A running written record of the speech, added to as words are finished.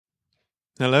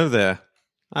Hello there.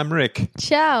 I'm Rick.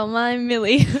 Ciao, I'm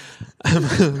Millie.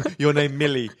 Your name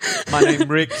Millie. My name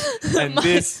Rick. And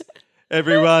this,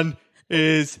 everyone,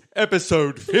 is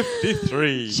episode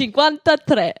 53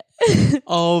 53.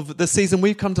 of the season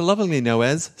we've come to lovingly know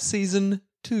as Season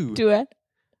 2 Do it.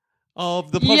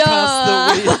 of the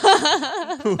podcast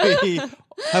that we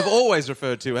have always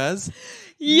referred to as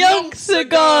Yonks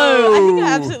Ago. I think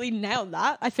I absolutely nailed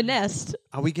that. I finessed.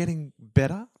 Are we getting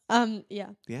better? Yeah.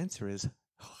 The answer is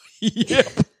yep.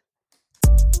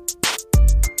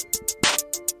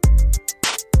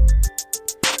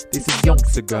 This is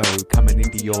Yonks Ago, coming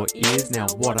into your ears. Now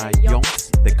what are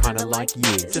yonks? They're kinda like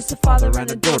years. Just a father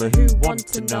and a daughter who want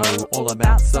to know all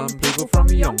about some people from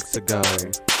Yonks Ago.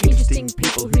 Interesting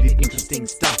people who did interesting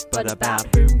stuff, but about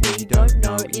whom we don't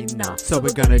know enough. So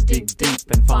we're gonna dig deep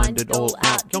and find it all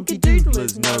out. Yonky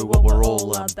doodlers know what we're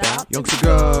all about. Yonks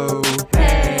Ago,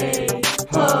 hey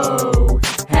ho,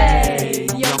 hey,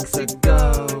 Yonks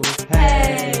Ago,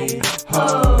 hey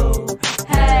ho,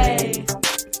 hey,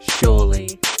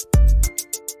 surely.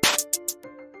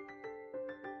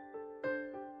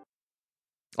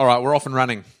 All right, we're off and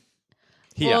running.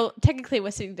 Here. Well, technically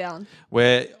we're sitting down.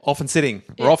 We're often sitting.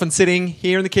 We're Yeah. often sitting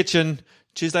here in the kitchen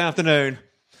Tuesday afternoon.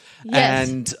 Yes.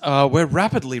 And we're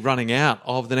rapidly running out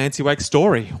of the Nancy Wake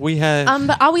story. We have...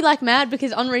 But are we like mad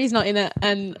because Henri's not in it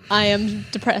and I am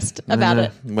depressed about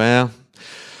it? Well,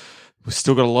 we've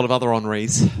still got a lot of other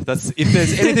Henris. If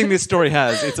there's anything this story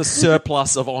has, it's a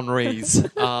surplus of Henris.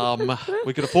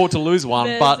 We could afford to lose one,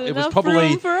 There's but it was enough probably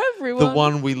room for everyone. the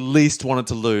one we least wanted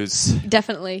to lose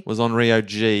Definitely. was Henri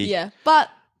OG. Yeah.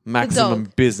 But Maximum the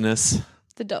dog. business.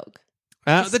 The dog.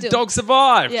 The Still. dog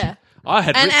survived. Yeah.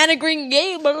 And Anna Green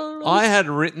Gables. I had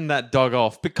written that dog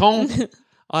off. Pecan.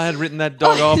 I had written that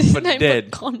dog off for Name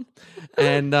dead. Pecan.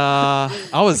 And I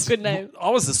was Good name. I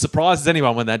was as surprised as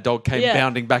anyone when that dog came Yeah.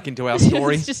 bounding back into our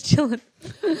story. It's just chilling.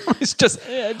 It's just,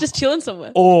 Yeah, just chilling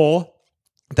somewhere. or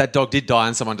that dog did die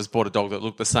and someone just bought a dog that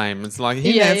looked the same. It's like,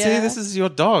 hey, Yeah, Nancy, yeah. this is your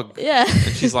dog. Yeah.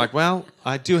 And she's like, well,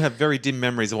 I do have very dim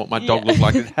memories of what my dog Yeah. looked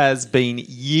like. It has been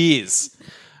years.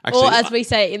 Actually, Or as we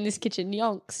say in this kitchen,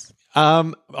 yonks.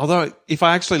 although if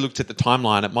I actually looked at the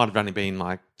timeline, it might have only been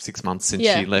like 6 months since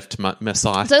Yeah. she left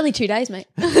Marseille. It's only 2 days, mate.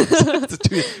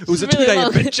 It was a It's really 2-day long.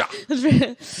 adventure. It's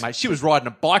really- Mate, she was riding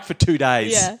a bike for 2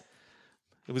 days. yeah.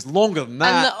 It was longer than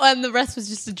that. And the rest was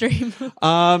just a dream.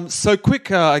 So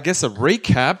quick, I guess a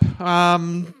recap.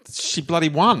 She bloody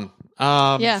won.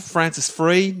 Yeah. Francis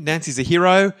free. Nancy's a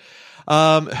hero.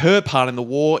 Her part in the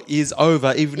war is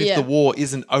over, even if Yeah. the war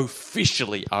isn't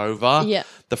officially over. Yeah.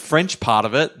 The French part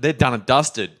of it, they're done and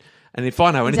dusted. And if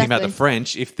I know anything about the Exactly.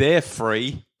 French, if they're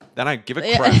free, they don't give a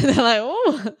Yeah. crap. They're like,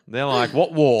 oh, They're like,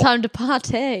 what war? time to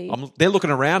party. They're looking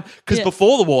around because Yeah.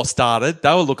 before the war started, they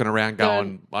were looking around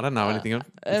going, Going, I don't know anything. I'm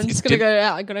It's just going to din- go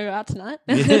out. I'm going to go out tonight.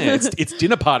 Yeah, it's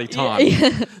dinner party time.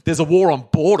 Yeah. There's a war on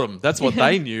boredom. That's what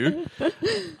they knew.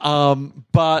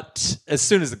 But as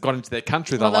soon as it got into their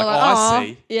country, they're like, I "Aw."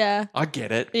 see. Yeah. I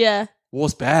get it. Yeah.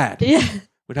 War's bad. Yeah.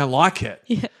 We don't like it.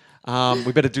 Yeah.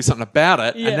 We better do something about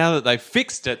it. Yeah. And now that they've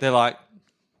fixed it, they're like,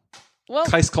 Well,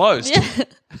 case closed. yeah.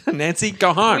 Nancy,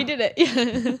 go home. We did it.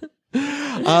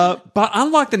 Yeah. But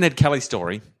unlike the Ned Kelly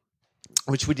story,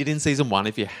 which we did in season 1,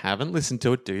 if you haven't listened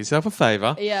to it, do yourself a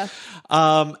favour. Yeah.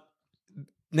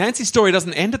 Nancy's story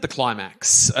doesn't end at the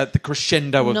climax, at the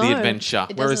crescendo of the No, adventure.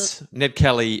 it Whereas Ned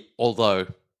Kelly, although,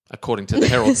 according to the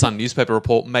Herald Sun newspaper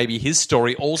report, maybe his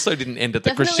story also didn't end at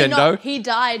the Definitely crescendo. not. He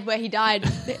died where he died.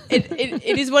 It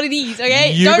is what it is,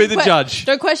 okay? You be the judge.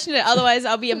 Don't question it, otherwise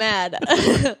I'll be mad.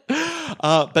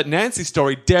 But Nancy's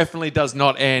story definitely does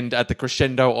not end at the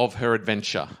crescendo of her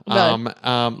adventure.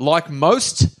 No. Like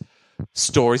most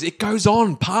stories, it goes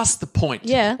on past the point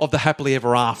Yeah. of the happily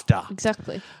ever after.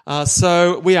 Exactly.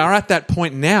 So we are at that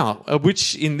point now,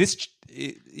 which in this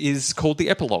is called the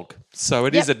epilogue. So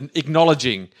it is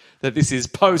acknowledging that this is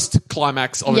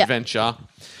post-climax of Yep. adventure.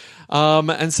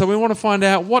 And so we want to find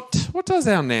out what does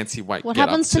our Nancy Wake What get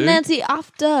happens up to Nancy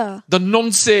after? The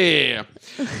nonce.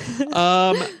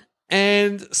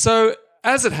 And so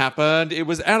as it happened, it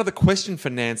was out of the question for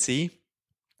Nancy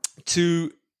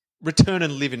to return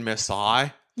and live in Marseille.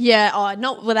 Yeah,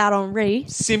 not without Henri.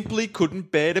 Simply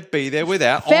couldn't bear to be there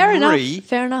without Fair Henri enough.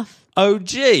 Fair enough.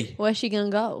 OG. Where's she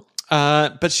going to go?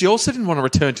 But she also didn't want to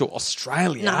return to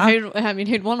Australia. No,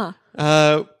 who'd want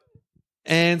her?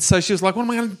 And so she was like, what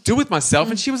am I going to do with myself?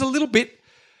 And she was a little bit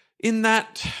in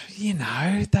that,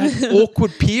 that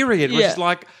awkward period where Yeah. she's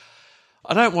like,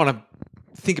 I don't want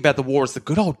to think about the war as the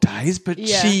good old days, but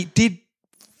Yeah. she did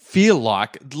feel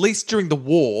like, at least during the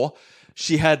war,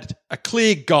 she had a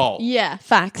clear goal. Yeah,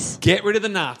 facts. Get rid of the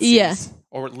Nazis. Yeah.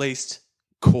 Or at least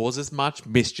cause as much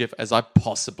mischief as I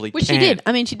possibly Which can. she did.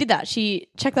 I mean, she did that. She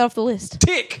checked that off the list.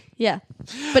 Tick! Yeah.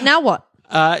 But now what?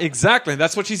 Exactly.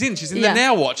 That's what she's in. She's in the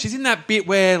now what. She's in that bit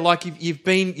where like you've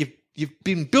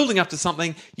been building up to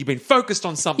something. You've been focused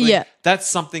on something. Yeah. That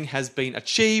something has been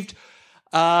achieved.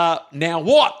 Now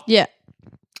what? Yeah.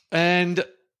 And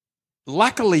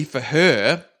luckily for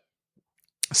her,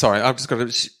 sorry, I've just got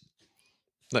to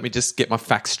let me just get my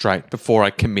facts straight before I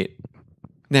commit.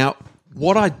 Now,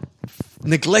 what I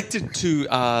neglected to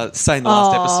say in the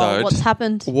last episode, what's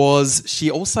happened? Was she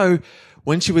also,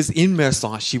 when she was in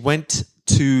Mercer, she went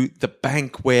to the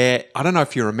bank where, I don't know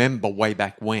if you remember way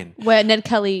back when. Where Ned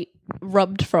Kelly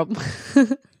robbed from.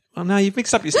 Oh, no, you've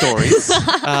mixed up your stories.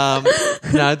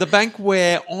 No, the bank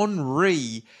where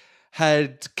Henri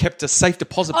had kept a safe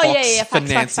deposit box for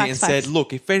Nancy and said,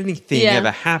 look, if anything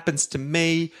ever happens to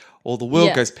me or the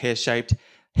world goes pear-shaped,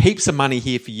 heaps of money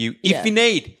here for you if you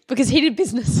need. Because he did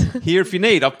business. Here if you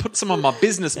need. I've put some of my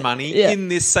business money in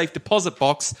this safe deposit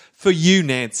box for you,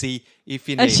 Nancy, if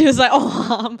you need. And she was like,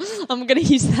 I'm going to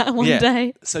use that one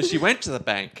day. So she went to the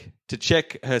bank to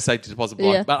check her safety deposit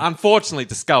box, but unfortunately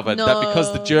discovered that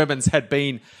because the Germans had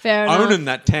been owning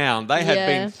that town, they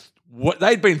had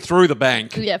they'd been through the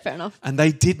bank. Yeah, fair enough. And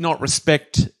they did not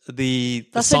respect the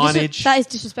signage. That is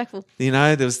disrespectful. You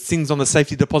know, there was things on the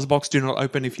safety deposit box, do not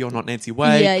open if you're not Nancy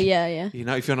Wake. Yeah. You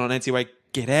know, if you're not Nancy Wake,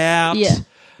 get out. Yeah.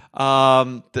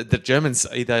 The Germans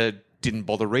either didn't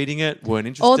bother reading it, weren't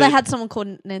interested. Or they had someone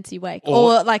called Nancy Wake.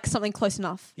 Or like something close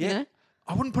enough, you know?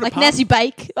 I wouldn't put it like past Nancy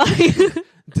Bake.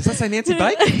 Does that say Nancy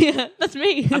Bake? Yeah, that's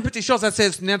me. I'm pretty sure that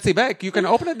says Nancy Bake. You can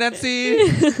open it, Nancy.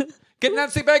 Get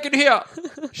Nancy Bake in here.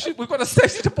 We've got a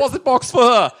safety deposit box for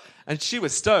her. And she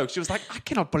was stoked. She was like, I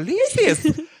cannot believe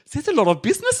this. There's a lot of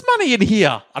business money in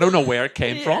here. I don't know where it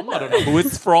came from. No. I don't know who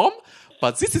it's from.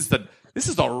 But this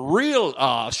is a real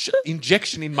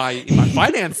injection in my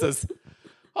finances.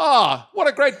 What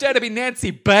a great day to be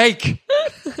Nancy Bake.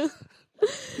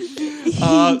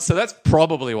 So that's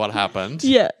probably what happened.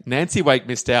 Yeah. Nancy Wake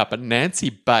missed out, but Nancy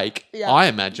Bake, I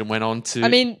imagine, went on to... I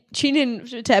mean, tune in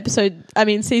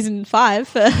to season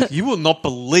 5. You will not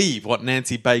believe what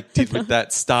Nancy Bake did with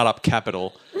that startup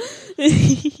capital.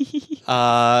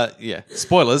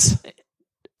 Spoilers.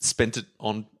 Spent it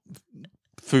on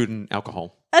food and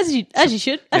alcohol. As you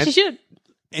should. As you should.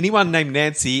 Anyone named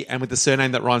Nancy and with the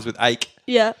surname that rhymes with Ake...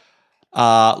 Yeah.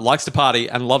 Likes to party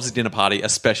and loves a dinner party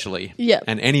especially. Yeah.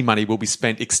 And any money will be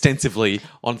spent extensively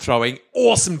on throwing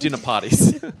awesome dinner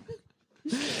parties.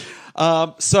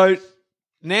 So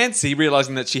Nancy,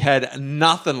 realising that she had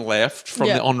nothing left from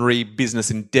the Henri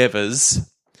business endeavours.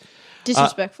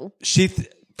 Disrespectful.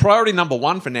 Priority number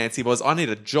one for Nancy was, I need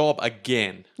a job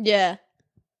again. Yeah.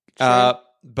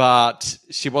 But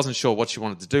she wasn't sure what she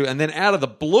wanted to do. And then out of the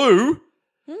blue...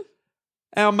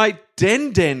 Our mate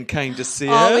Den Den came to see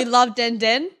her. Oh, we love Den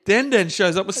Den. Den Den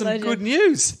shows up with some good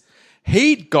news.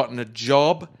 He'd gotten a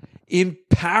job in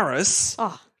Paris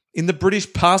in the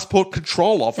British Passport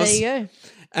Control Office. There you go.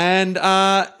 And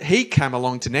he came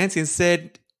along to Nancy and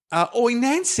said, Oi,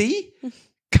 Nancy,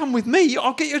 come with me.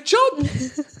 I'll get you a job.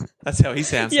 That's how he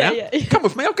sounds now. Yeah. Come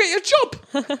with me. I'll get you a job.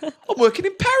 I'm working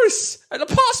in Paris at a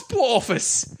passport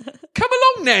office. Come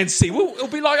along, Nancy. It'll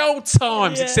be like old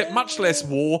times, except much less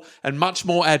war and much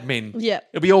more admin. Yeah.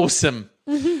 It'll be awesome.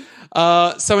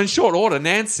 So in short order,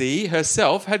 Nancy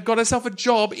herself had got herself a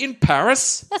job in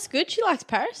Paris. That's good. She likes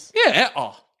Paris. Yeah.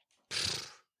 I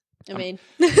mean...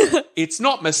 It's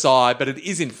not Marseille, but it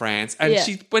is in France. And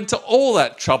she went to all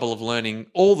that trouble of learning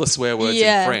all the swear words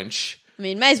in French. I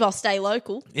mean, may as well stay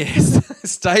local. Yes.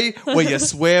 Stay where your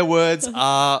swear words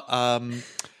are...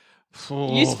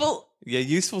 useful. Yeah,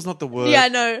 useful's not the word. Yeah, I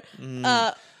know.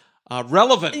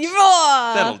 Relevant.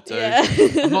 That'll do. Yeah.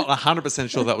 I'm not 100%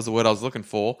 sure that was the word I was looking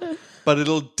for, but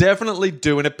it'll definitely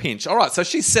do in a pinch. All right, so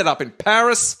she's set up in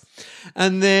Paris,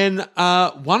 and then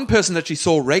one person that she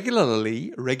saw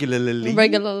regularly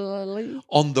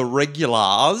on the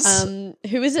regulars.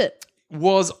 Who is it?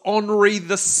 Was Henri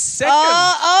the Second.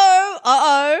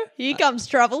 Here comes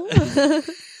trouble.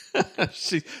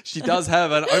 She does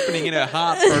have an opening in her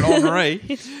heart for an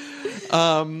Henri.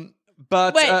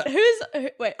 But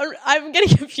I'm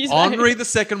getting confused. Henri the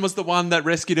Second was the one that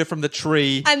rescued her from the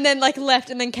tree, and then left,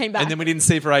 and then came back, and then we didn't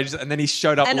see for ages, and then he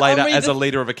showed up later as a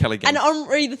leader of a Kelly gang. And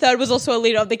Henri the Third was also a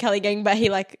leader of the Kelly gang, but she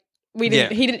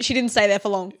didn't stay there for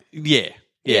long. Yeah.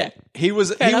 He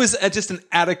was just an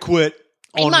adequate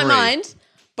Henri. In my mind,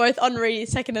 both Henri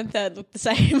second and third look the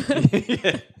same.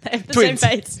 They have the same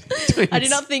face. Twins. I do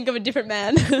not think of a different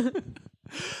man.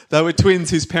 They were twins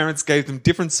whose parents gave them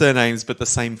different surnames but the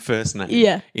same first name.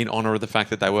 Yeah. In honour of the fact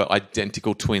that they were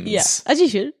identical twins. Yeah, as you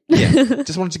should. Yeah.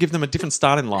 Just wanted to give them a different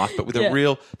start in life, but with a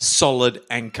real solid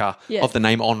anchor of the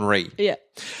name Henri. Yeah.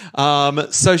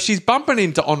 So she's bumping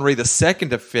into Henri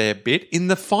II a fair bit. In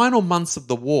the final months of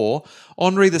the war,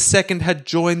 Henri II had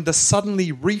joined the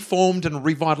suddenly reformed and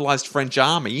revitalised French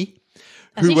army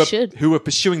who were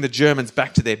pursuing the Germans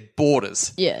back to their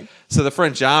borders. Yeah. So the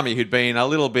French army, who'd been a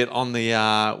little bit on the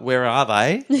where are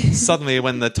they? Suddenly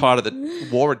when the tide of the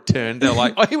war had turned, they're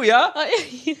like, oh, here we are.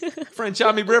 French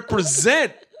army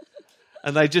represent.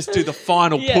 And they just do the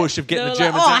final push of getting the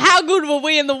Germans out. How good were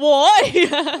we in the war?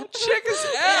 Check us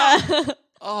out. Yeah.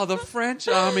 Oh, the French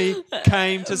army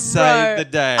came to save the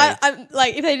day. I'm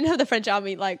like, if they didn't have the French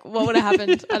army, like, what would have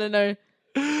happened? I don't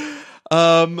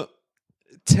know.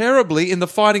 Terribly, in the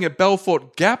fighting at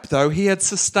Belfort Gap, though, he had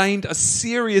sustained a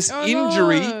serious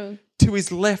injury to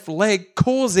his left leg,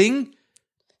 causing...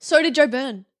 So did Joe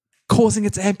Byrne. Causing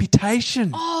its amputation.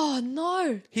 Oh,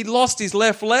 no. He lost his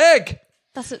left leg.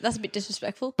 That's a bit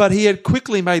disrespectful. But he had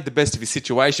quickly made the best of his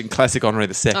situation. Classic Henri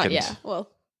II. Oh, yeah. Well.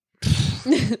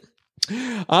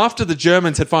 After the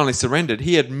Germans had finally surrendered,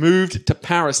 he had moved to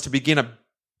Paris to begin a...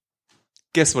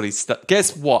 Guess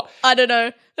what? I don't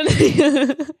know.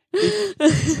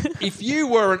 If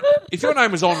your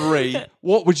name was Henri,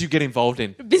 what would you get involved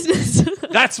in? Business.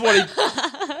 That's what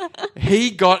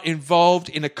he got involved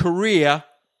in a career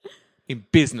in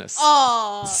business.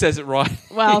 Oh. Says it right.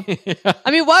 Wow.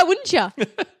 I mean, why wouldn't you?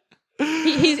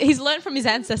 He's learned from his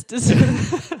ancestors.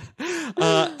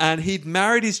 And he'd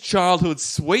married his childhood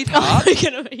sweetheart.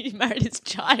 He married his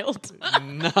child.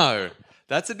 No.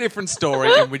 That's a different story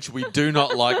in which we do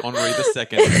not like Henri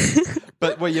II.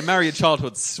 But where you marry your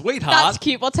childhood sweetheart... That's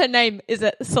cute. What's her name? Is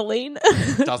it Celine?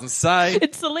 Doesn't say.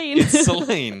 It's Celine. It's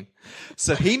Celine.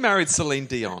 So he married Celine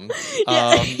Dion.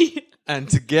 And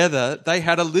together they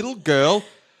had a little girl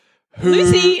who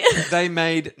Lucy. They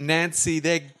made Nancy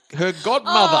her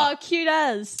godmother. Oh, cute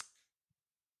as.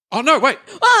 Oh, no, wait.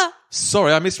 Ah.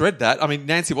 Sorry, I misread that. I mean,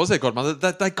 Nancy was their godmother.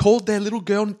 They called their little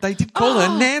girl, they did call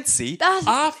her Nancy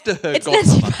after her godmother.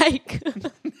 Nancy Bake.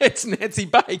 It's Nancy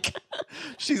Bake.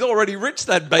 She's already rich,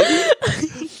 that baby.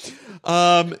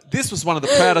 This was one of the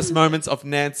proudest moments of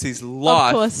Nancy's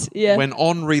life. Of course, yeah. When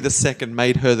Henri II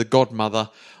made her the godmother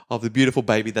of the beautiful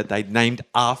baby that they'd named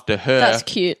after her. That's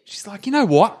cute. She's like, you know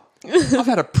what? I've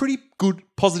had a pretty good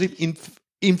positive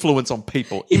influence on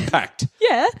people. Impact.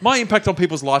 Yeah. My impact on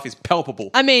people's life is palpable.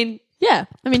 I mean, yeah.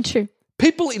 I mean, true.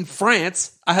 People in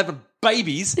France are having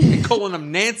babies and calling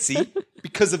them Nancy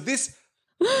because of this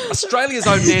Australia's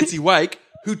own Nancy Wake,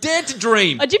 who dared to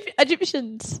dream.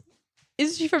 Egyptians.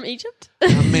 Is she from Egypt?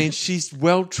 I mean, she's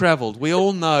well-travelled. We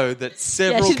all know that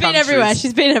several she's countries...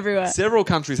 She's been everywhere. Several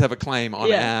countries have a claim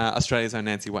on Australia's own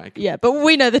Nancy Wake. Yeah, but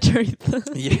we know the truth.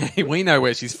 Yeah, we know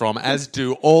where she's from, as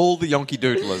do all the Yonky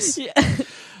Doodlers.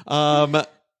 Yeah.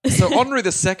 So Henri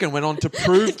II went on to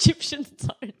prove... Egyptian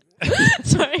zone.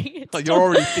 Sorry. You're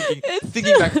already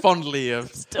thinking back fondly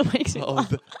of still makes me laugh.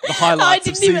 The highlights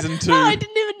of season 2. No, I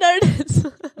didn't even notice.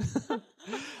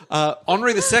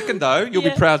 Henri II, though, you'll be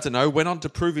proud to know, went on to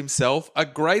prove himself a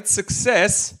great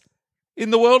success in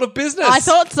the world of business. I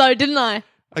thought so, didn't I?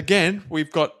 Again,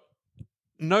 we've got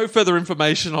no further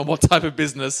information on what type of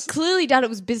business. Clearly, Dad, it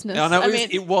was business. I know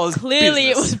it was clearly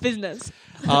business. It was business.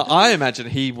 I imagine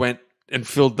he went and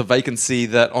filled the vacancy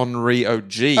that Henri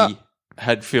OG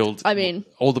had filled. I mean,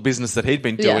 all the business that he'd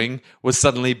been doing was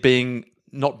suddenly being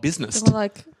not business.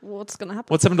 Like, what's going to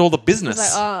happen? What's happened to all the business?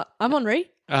 Like, I'm Henri.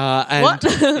 And what?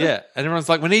 Yeah, and everyone's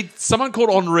like, we need someone called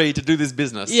Henri to do this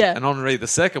business. Yeah. And Henri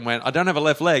II went, I don't have a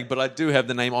left leg, but I do have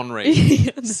the name Henri.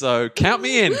 So count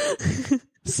me in.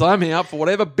 Sign me up for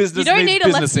whatever business needs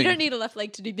businessing. You don't need a left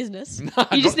leg to do business. No,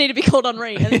 you just need to be called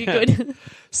Henri and then you're good.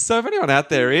 So if anyone out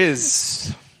there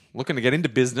is looking to get into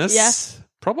business,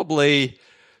 probably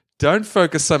don't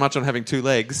focus so much on having two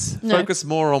legs. No. Focus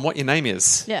more on what your name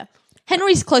is. Yeah.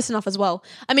 Henry's close enough as well.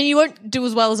 I mean, you won't do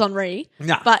as well as Henri,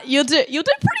 but you'll do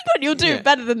pretty good. You'll do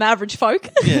better than the average folk.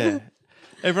 Yeah.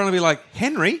 Everyone will be like,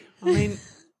 Henry? I mean,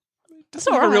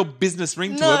 doesn't have a real business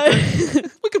ring to it.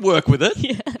 But we could work with it.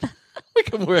 Yeah. We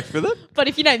can work with it. But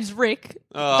if your name's Rick,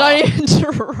 don't even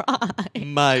try.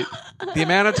 Mate, the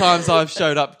amount of times I've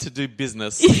showed up to do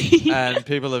business and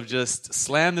people have just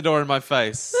slammed the door in my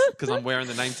face because I'm wearing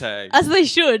the name tag. As they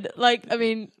should. Like, I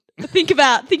mean, think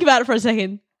about it for a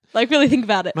second. Like, really think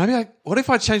about it. Maybe what if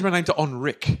I change my name to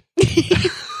Onrick?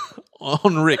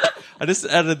 Onrick. I just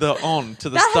added the on to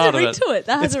the start of it. That has a ring to it.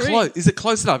 That has a ring. Is it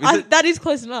close enough? That is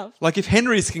close enough. Like, if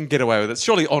Henry's can get away with it,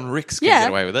 surely Onricks can get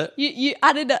away with it. You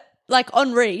added like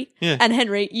Henri Yeah. and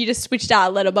Henry, you just switched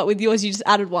out a letter, but with yours, you just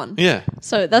added one. Yeah.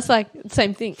 So that's like the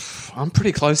same thing. I'm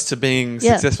pretty close to being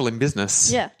successful in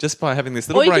business. Yeah. Just by having this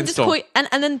little Or you can brainstorm. just call you,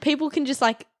 and then people can just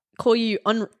like call you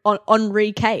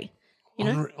Henri K. You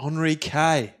know?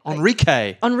 Enrique.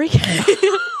 Enrique. Enrique.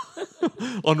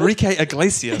 Enrique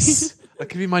Iglesias. That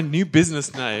could be my new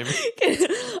business name.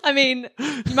 I mean,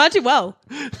 you might do well.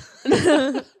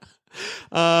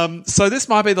 So this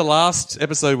might be the last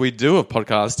episode we do of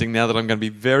podcasting now that I'm going to be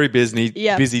very busy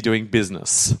doing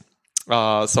business.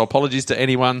 So apologies to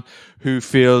anyone who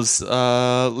feels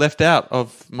left out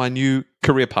of my new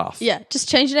career path. Yeah, just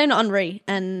change your name to Henri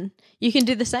and you can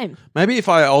do the same. Maybe if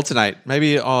I alternate,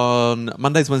 maybe on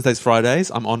Mondays, Wednesdays,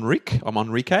 Fridays, I'm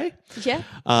Enrique. Yeah.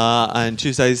 And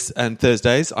Tuesdays and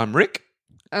Thursdays, I'm Rick.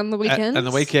 And the weekends. And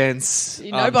the weekends.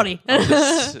 Nobody.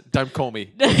 Don't call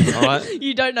me. All right?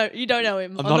 You don't know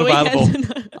him. I'm on not the available.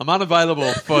 weekends. I'm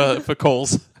unavailable for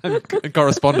calls and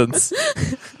correspondence.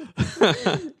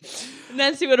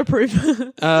 Nancy would approve.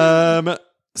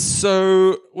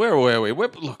 So where were we?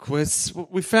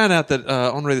 We found out that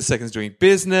Henri II is doing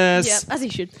business. Yeah, as he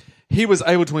should. He was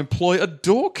able to employ a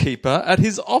doorkeeper at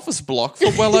his office block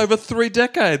for well over 3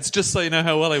 decades, just so you know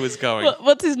how well he was going.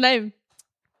 What's his name?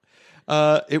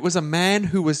 It was a man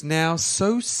who was now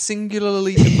so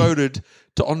singularly devoted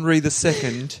to Henri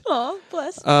II. Oh,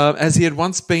 bless. As he had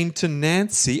once been to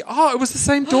Nancy. Oh, it was the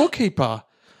same doorkeeper.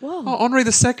 Wow. Oh, Henri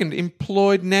II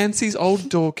employed Nancy's old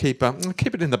doorkeeper. I'll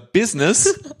keep it in the business.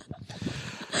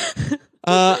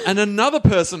 And another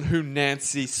person who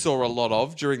Nancy saw a lot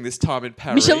of during this time in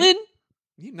Paris. Michelin?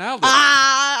 You nailed it.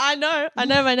 I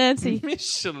know my Nancy.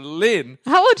 Michelin.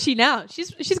 How old is she now?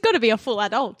 She's got to be a full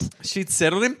adult. She'd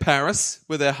settled in Paris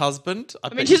with her husband.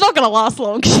 I mean, she's not going to last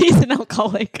long. She's an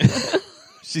alcoholic.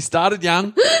 She started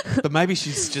young, but maybe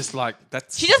she's just like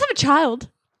that's. She does have a child.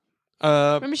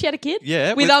 Remember she had a kid?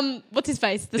 Yeah. With what's his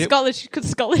face? The Scottish.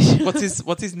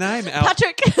 What's his name?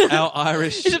 Patrick. Our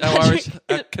Irish, Is it our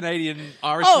Patrick? Canadian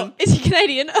Irishman. Oh, is he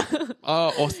Canadian?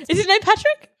 Is his name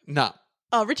Patrick? No.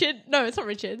 Oh, Richard. No, it's not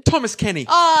Richard. Thomas Kenny.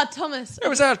 Oh, Thomas. It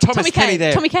was Thomas Kenny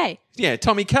there. Tommy K. Yeah,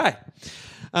 Tommy K.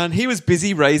 And he was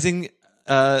busy raising.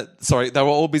 They were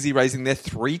all busy raising their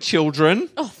 3 children.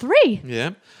 Oh, 3.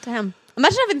 Yeah. Damn.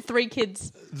 Imagine having 3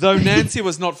 kids. Though Nancy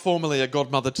was not formally a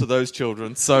godmother to those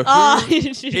children, so who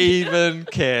even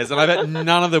cares? And I bet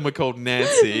none of them were called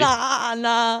Nancy.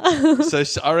 Nah. So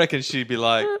I reckon she'd be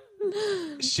like,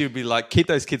 keep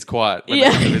those kids quiet when they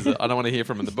come to visit. I don't want to hear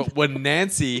from them. But when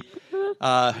Nancy,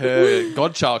 her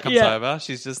godchild, comes over,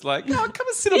 she's just like, oh, come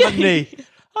and sit on my knee.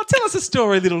 Oh, tell us a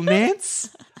story, little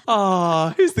Nance.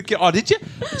 Oh, who's the kid? Oh, did you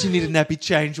need a nappy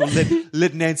change? Well,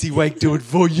 let Nancy Wake do it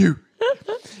for you.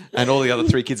 And all the other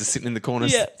 3 kids are sitting in the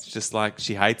corners. Yeah. It's just like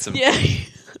she hates them. Yeah.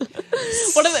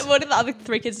 What are the other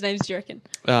 3 kids' names, do you reckon?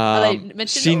 Are they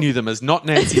mentioned? She knew them as not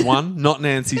Nancy 1, not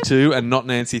Nancy 2, and not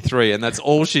Nancy 3. And that's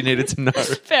all she needed to know.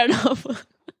 Fair enough.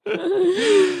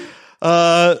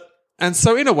 And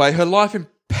so in a way, her life in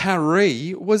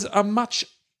Paris was a much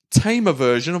tamer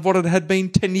version of what it had been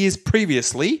 10 years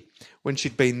previously when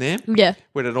she'd been there. Yeah.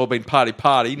 When it had all been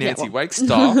party, Nancy Wake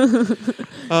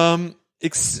style.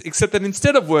 Except that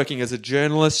instead of working as a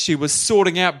journalist, she was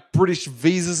sorting out British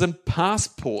visas and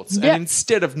passports. Yeah. And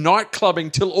instead of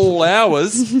nightclubbing till all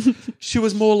hours, she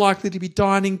was more likely to be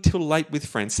dining till late with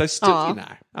friends. So still, you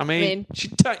know, I mean she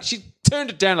turned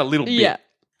it down a little bit. Yeah.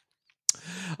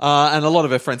 And a lot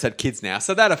of her friends had kids now.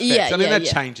 So that affects. That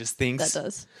changes things. That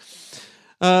does.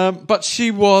 But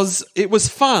it was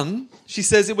fun. She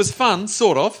says it was fun,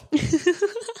 sort of.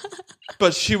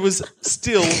 But she was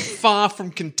still far from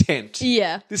content.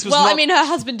 Yeah. This was I mean, her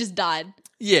husband just died.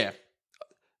 Yeah.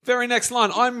 Very next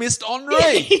line. I missed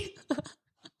Henri.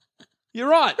 You're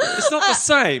right. It's not the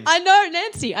same. I know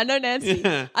Nancy.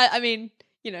 Yeah. I mean,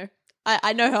 you know,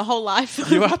 I know her whole life.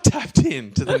 You are tapped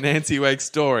into the Nancy Wake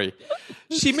story.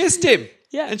 She missed him.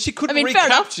 Yeah. And she couldn't fair enough.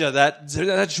 recapture that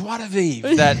joie de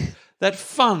vivre, that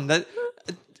fun, that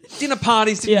dinner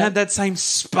parties didn't have that same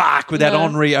spark with that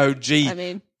Henri OG. I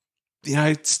mean, you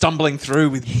know, stumbling through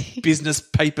with business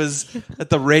papers at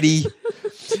the ready.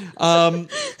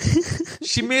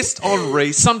 She missed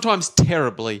Henri, sometimes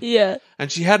terribly. Yeah.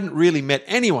 And she hadn't really met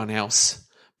anyone else.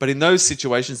 But in those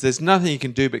situations, there's nothing you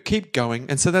can do but keep going.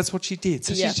 And so that's what she did.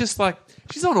 So she's just like,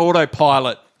 she's on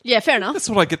autopilot. Yeah, fair enough. That's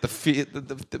what I get the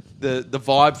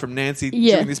vibe from Nancy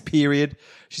during this period.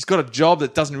 She's got a job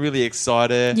that doesn't really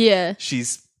excite her. Yeah.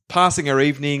 She's passing her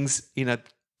evenings in a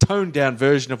toned down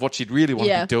version of what she'd really want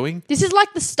to be doing. This is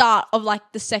like the start of like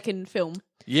the second film.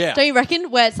 Yeah. Don't you reckon?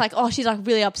 Where it's like, oh, she's like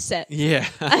really upset. Yeah.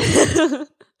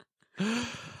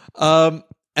 And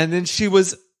then she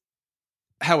was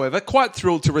however, quite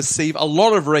thrilled to receive a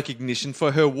lot of recognition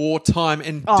for her wartime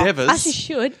endeavours. As she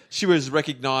should. She was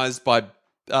recognised by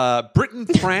Britain,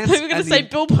 France. I was going to say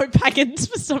Bilbo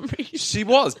Baggins for some reason. She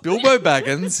was. Bilbo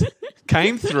Baggins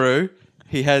came through.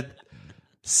 He had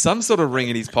some sort of ring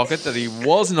in his pocket that he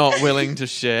was not willing to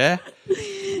share.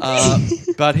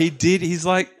 But he did. He's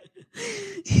like,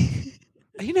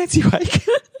 are you Nancy Wake?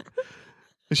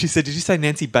 And she said, did you say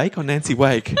Nancy Bake or Nancy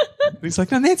Wake? And he's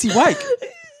like, no, Nancy Wake.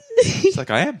 She's like,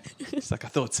 I am. She's like, I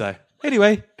thought so.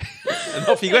 Anyway, and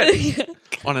off he went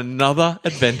on another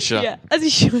adventure. Yeah, as he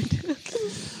should.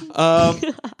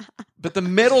 But the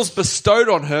medals bestowed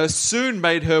on her soon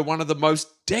made her one of the most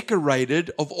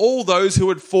decorated of all those who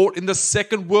had fought in the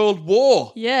Second World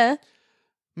War. Yeah.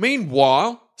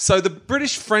 Meanwhile, so the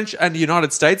British, French and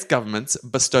United States governments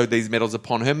bestowed these medals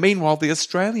upon her. Meanwhile, the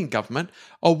Australian government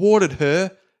awarded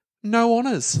her no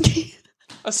honours.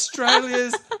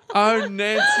 Australia's own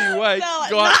Nancy Wake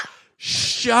got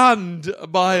shunned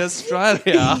by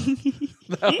Australia.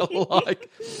 They were like,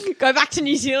 go back to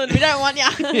New Zealand. We don't want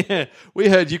you. yeah, we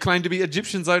heard you claim to be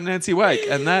Egyptian's own Nancy Wake,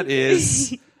 and that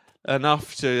is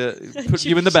enough to put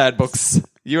you in the bad books.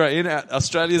 You are in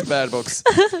Australia's bad books.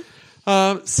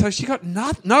 So she got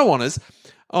no honours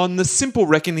on the simple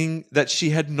reckoning that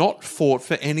she had not fought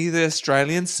for any of the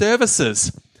Australian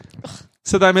services.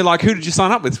 So they were like, who did you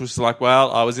sign up with? Which was like,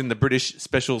 well, I was in the British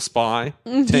Special Spy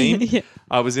team. Yeah.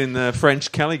 I was in the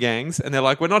French Kelly gangs. And they're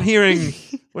like, we're not hearing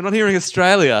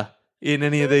Australia in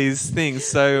any of these things.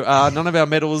 So none of our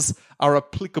medals are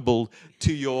applicable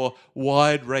to your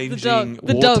wide-ranging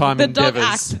wartime the endeavours. dog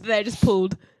act they just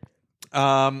pulled.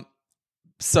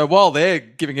 So while they're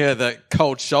giving her the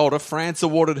cold shoulder, France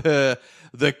awarded her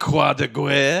the Croix de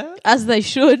Guerre. As they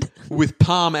should. With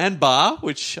palm and bar,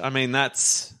 which, I mean,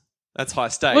 that's high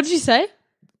stakes. What did you say?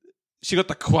 She got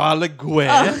the Croix de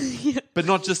Guerre, Yeah. but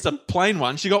not just a plain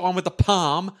one. She got one with the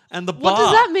palm and the bar. What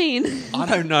does that mean? I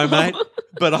don't know, mate,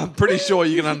 but I'm pretty sure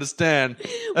you can understand.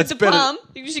 With the palm,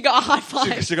 she got a high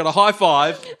five. She got a high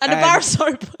five. And a bar of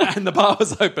soap. And the bar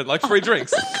was open, like free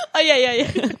drinks. Oh,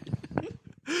 yeah.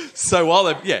 So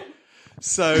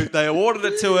so they awarded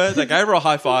it to her. They gave her a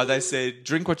high five. They said,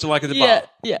 drink what you like at the bar.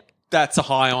 Yeah. That's a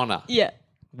high honour. Yeah.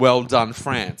 Well done,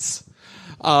 France.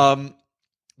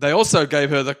 They also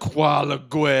gave her the Croix de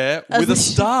Guerre with a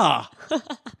star.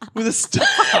 With a star.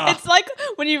 It's like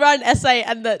when you write an essay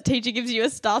and the teacher gives you a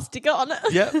star sticker on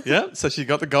it. Yeah. So she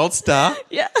got the gold star.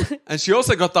 Yeah. And she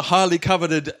also got the highly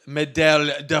coveted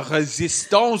Médaille de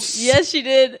Résistance. Yes, she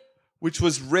did. Which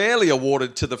was rarely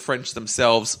awarded to the French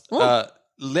themselves,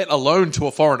 let alone to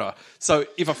a foreigner. So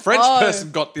if a French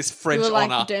person got this French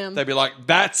honour, they'd be like,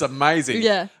 that's amazing.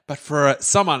 Yeah. But for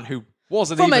someone who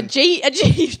wasn't from even...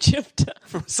 Egypt.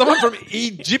 From someone from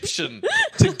Egyptian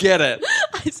to get it.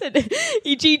 I said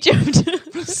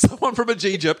Egypt. Someone from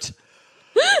Egypt.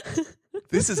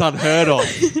 This is unheard of.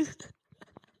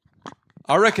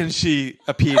 I reckon she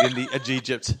appeared in the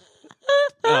Egypt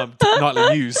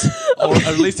nightly news, or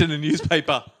at least in a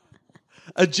newspaper.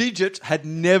 Egypt had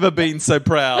never been so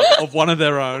proud of one of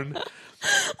their own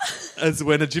as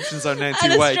when Egyptian's own Nancy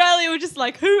and Wake. Australia were just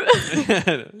like, who?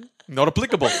 Not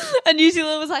applicable. And New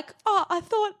Zealand was like, oh, I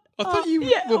thought you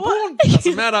were born.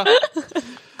 Doesn't matter.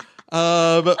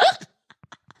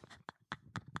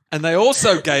 And they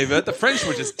also gave her, the French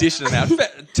were just dishing it out.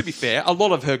 To be fair, a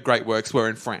lot of her great works were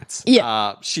in France.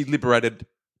 Yeah. She liberated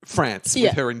France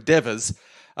with her endeavours.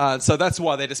 So that's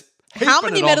why they're just heaping How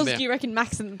many it on medals there. do you reckon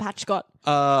Max and Patch got?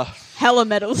 Hella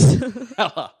medals.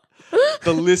 Hella.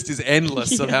 The list is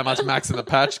endless of how much Max and the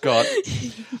Patch got.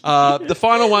 The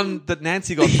final one that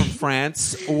Nancy got from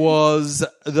France was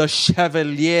the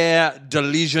Chevalier de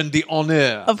Légion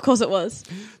d'Honneur. Of course it was.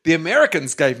 The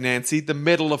Americans gave Nancy the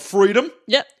Medal of Freedom.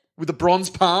 Yep. With a bronze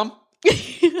palm.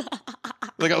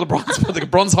 They got a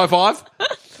bronze high five.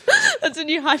 That's a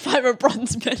new high five or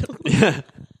bronze medal. Yeah.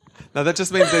 No, that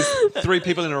just means there's 3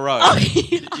 people in a row. Oh,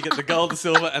 yeah. You get the gold, the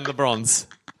silver, and the bronze.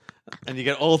 And you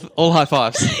get all high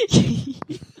fives.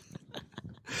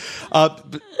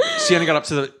 But she only got up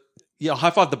to the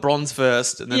high five the bronze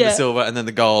first, and then the silver, and then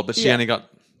the gold. But she only got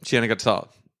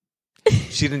top.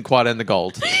 She didn't quite end the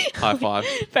gold high five.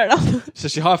 Fair enough. So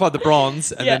she high fived the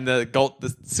bronze, and then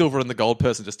the silver and the gold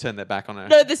person just turned their back on her.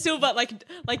 No, the silver like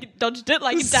dodged it,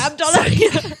 like dabbed on her.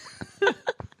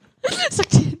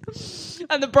 Sucked in.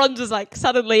 And the bronze was like,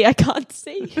 suddenly I can't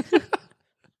see.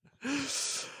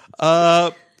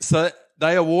 So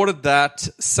they awarded that,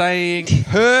 saying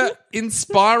her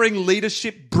inspiring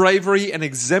leadership, bravery, and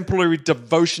exemplary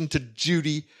devotion to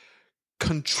duty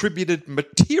contributed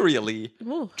materially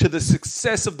to the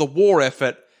success of the war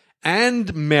effort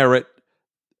and merit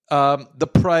the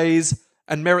praise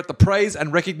and merit the praise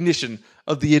and recognition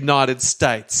of the United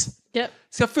States. Yep.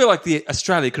 See, I feel like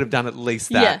Australia could have done at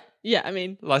least that. Yeah. Yeah. I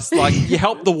mean. Like you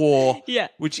helped the war, Yeah.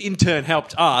 which in turn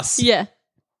helped us. Yeah.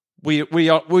 We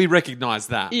recognise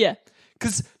that. Yeah.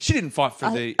 Because she didn't fight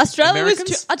for the Australia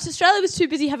Americans. Australia was too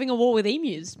busy having a war with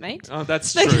emus, mate. Oh,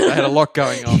 that's true. They had a lot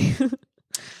going on.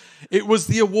 It was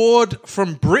the award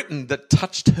from Britain that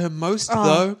touched her most,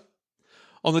 though.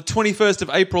 On the 21st of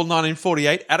April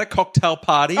 1948, at a cocktail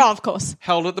party Oh, of course.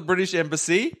 held at the British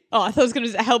Embassy. Oh, I thought it was going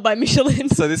to be held by Michelin.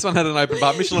 So this one had an open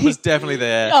bar. Michelin was definitely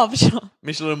there. Oh, for sure.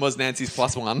 Michelin was Nancy's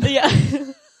 +1. Yeah.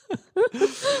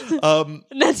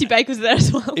 Nancy Bake was there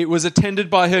as well. It was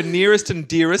attended by her nearest and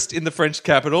dearest in the French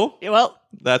capital. Yeah, well,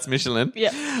 That's Michelin.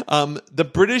 yeah. The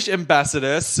British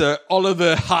ambassador, Sir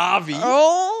Oliver Harvey.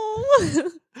 Oh,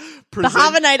 the present-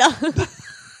 Harvenator.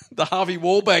 the Harvey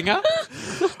Wallbanger,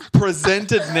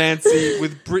 presented Nancy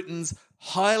with Britain's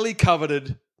highly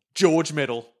coveted George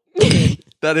Medal.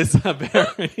 That's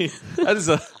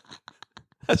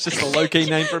just a low-key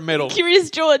name for a medal. Curious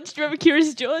George. Do you remember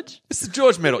Curious George? It's the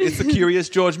George Medal. It's the Curious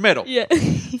George Medal. Yeah.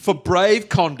 For brave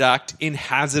conduct in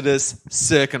hazardous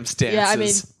circumstances. Yeah, I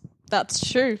mean,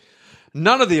 that's true.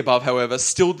 None of the above, however,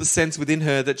 stilled the sense within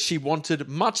her that she wanted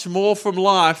much more from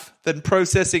life than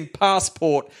processing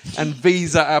passport and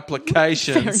visa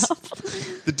applications. Fair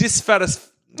enough. The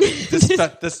dissatisfaction.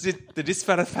 The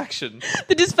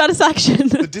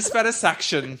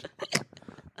dissatisfaction.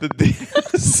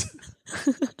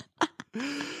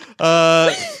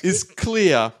 Is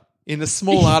clear in a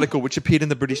small article which appeared in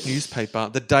the British newspaper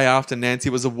the day after Nancy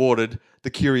was awarded the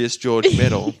Curious George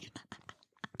Medal.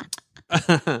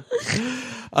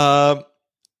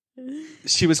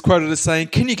 She was quoted as saying,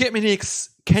 "Can you get me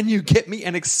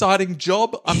an exciting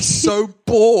job? I'm so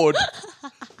bored."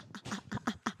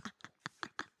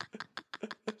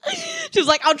 She was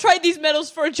like, I'll trade these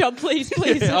medals for a job, please,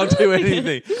 please. Yeah, I'll do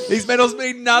anything. These medals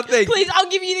mean nothing. Please, I'll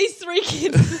give you these 3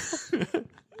 kids.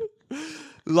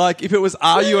 Like, if it was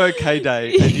Are You Okay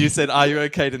Day and you said, Are you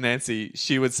okay to Nancy,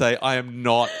 she would say, I am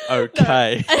not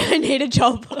okay. I need a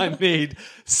job. I need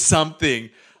something.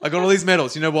 I got all these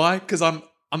medals. You know why? Because I'm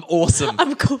awesome.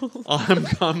 I'm cool.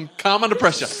 I'm calm under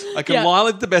pressure. I can Yeah.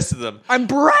 violate the best of them. I'm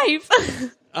brave.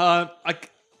 I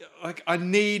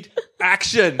need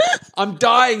action. I'm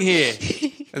dying here.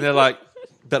 And they're like,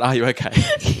 but are you okay?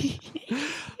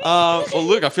 Well,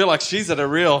 look, I feel like she's at a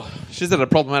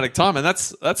problematic time, and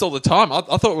that's all the time. I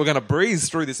thought we were going to breeze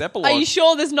through this epilogue. Are you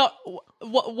sure there's not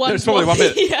one? There's probably one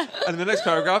bit. Yeah. And the next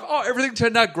paragraph, everything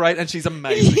turned out great, and she's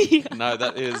amazing. No,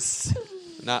 that is...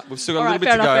 Nah, we've still got a little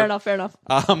bit to go. Fair enough.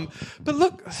 But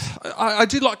look, I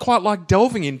do quite like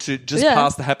delving into just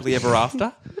past the happily ever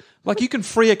after. Like, you can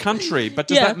free a country, but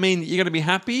does that mean you're going to be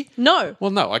happy? No.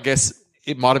 Well, no. I guess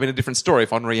it might have been a different story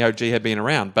if Henri OG had been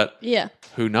around, but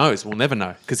who knows? We'll never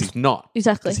know because he's not.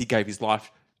 Exactly. Because he gave his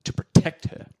life to protect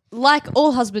her. Like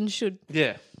all husbands should.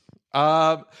 Yeah.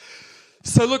 So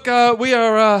look,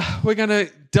 we're going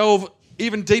to delve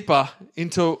even deeper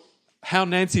into how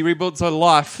Nancy rebuilds her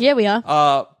life. Yeah, we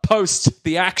are. Post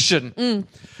the action.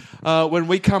 When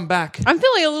we come back. I'm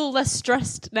feeling a little less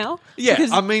stressed now. Yeah,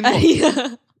 because, I mean,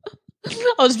 look.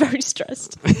 I was very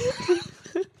stressed.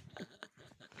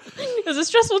 It was a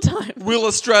stressful time. Will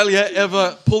Australia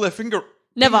ever pull their finger?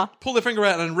 Never. Pull their finger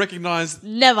out and recognise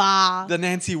Never. the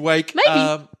Nancy Wake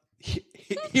Maybe.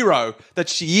 hero that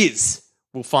she is?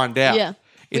 We'll find out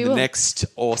in the will. next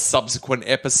or subsequent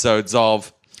episodes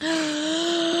of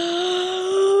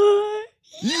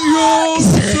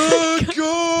Yonks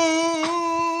Ago.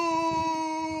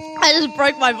 I just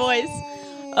broke my voice.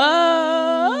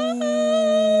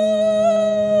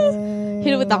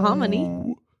 Hit it with the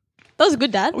harmony. That was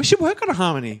good, Dad. We should work on a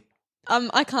harmony.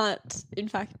 I can't, in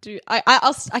fact, do.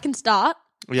 I can start.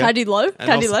 Yeah. Can I do low? And Can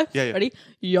I do I'll- low? yeah. Ready?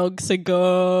 Yonks Ago.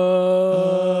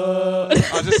 I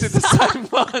just did the same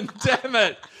one. Damn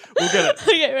it. We'll get it.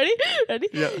 Okay, ready?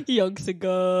 Yeah. Yonks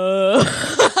Ago.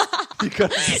 You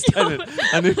got to sustain it.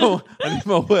 I need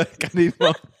more work. I need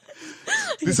more.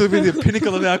 This will be the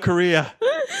pinnacle of our career.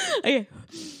 Okay.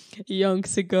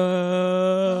 Yonks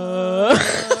Ago.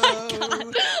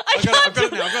 I've got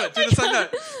it now. I've got it. Do the same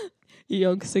note.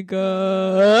 Yonks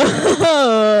Ago.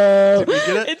 Did we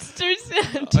get it? It's too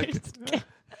soon. Okay.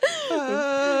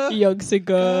 Yonks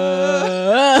Ago.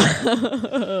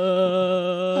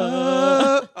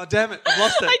 Oh, damn it. I've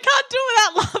lost it. I can't do it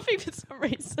without laughing for some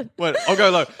reason. Wait, I'll go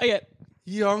low. Okay.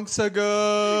 Yonks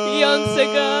Ago. Yonks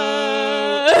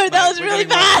Ago. That was we're really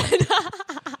getting bad.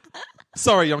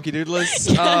 Sorry, Yonky Doodlers.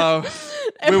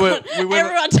 Everyone we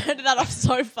went turned that off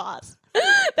so fast.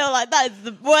 They were like, that is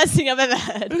the worst thing I've ever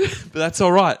heard. But that's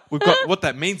all right. We've got what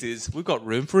that means is we've got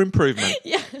room for improvement.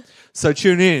 Yeah. So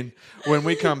tune in when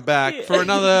we come back for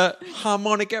another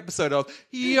harmonic episode of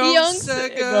Yonks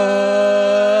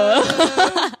Ago.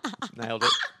 Nailed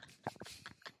it.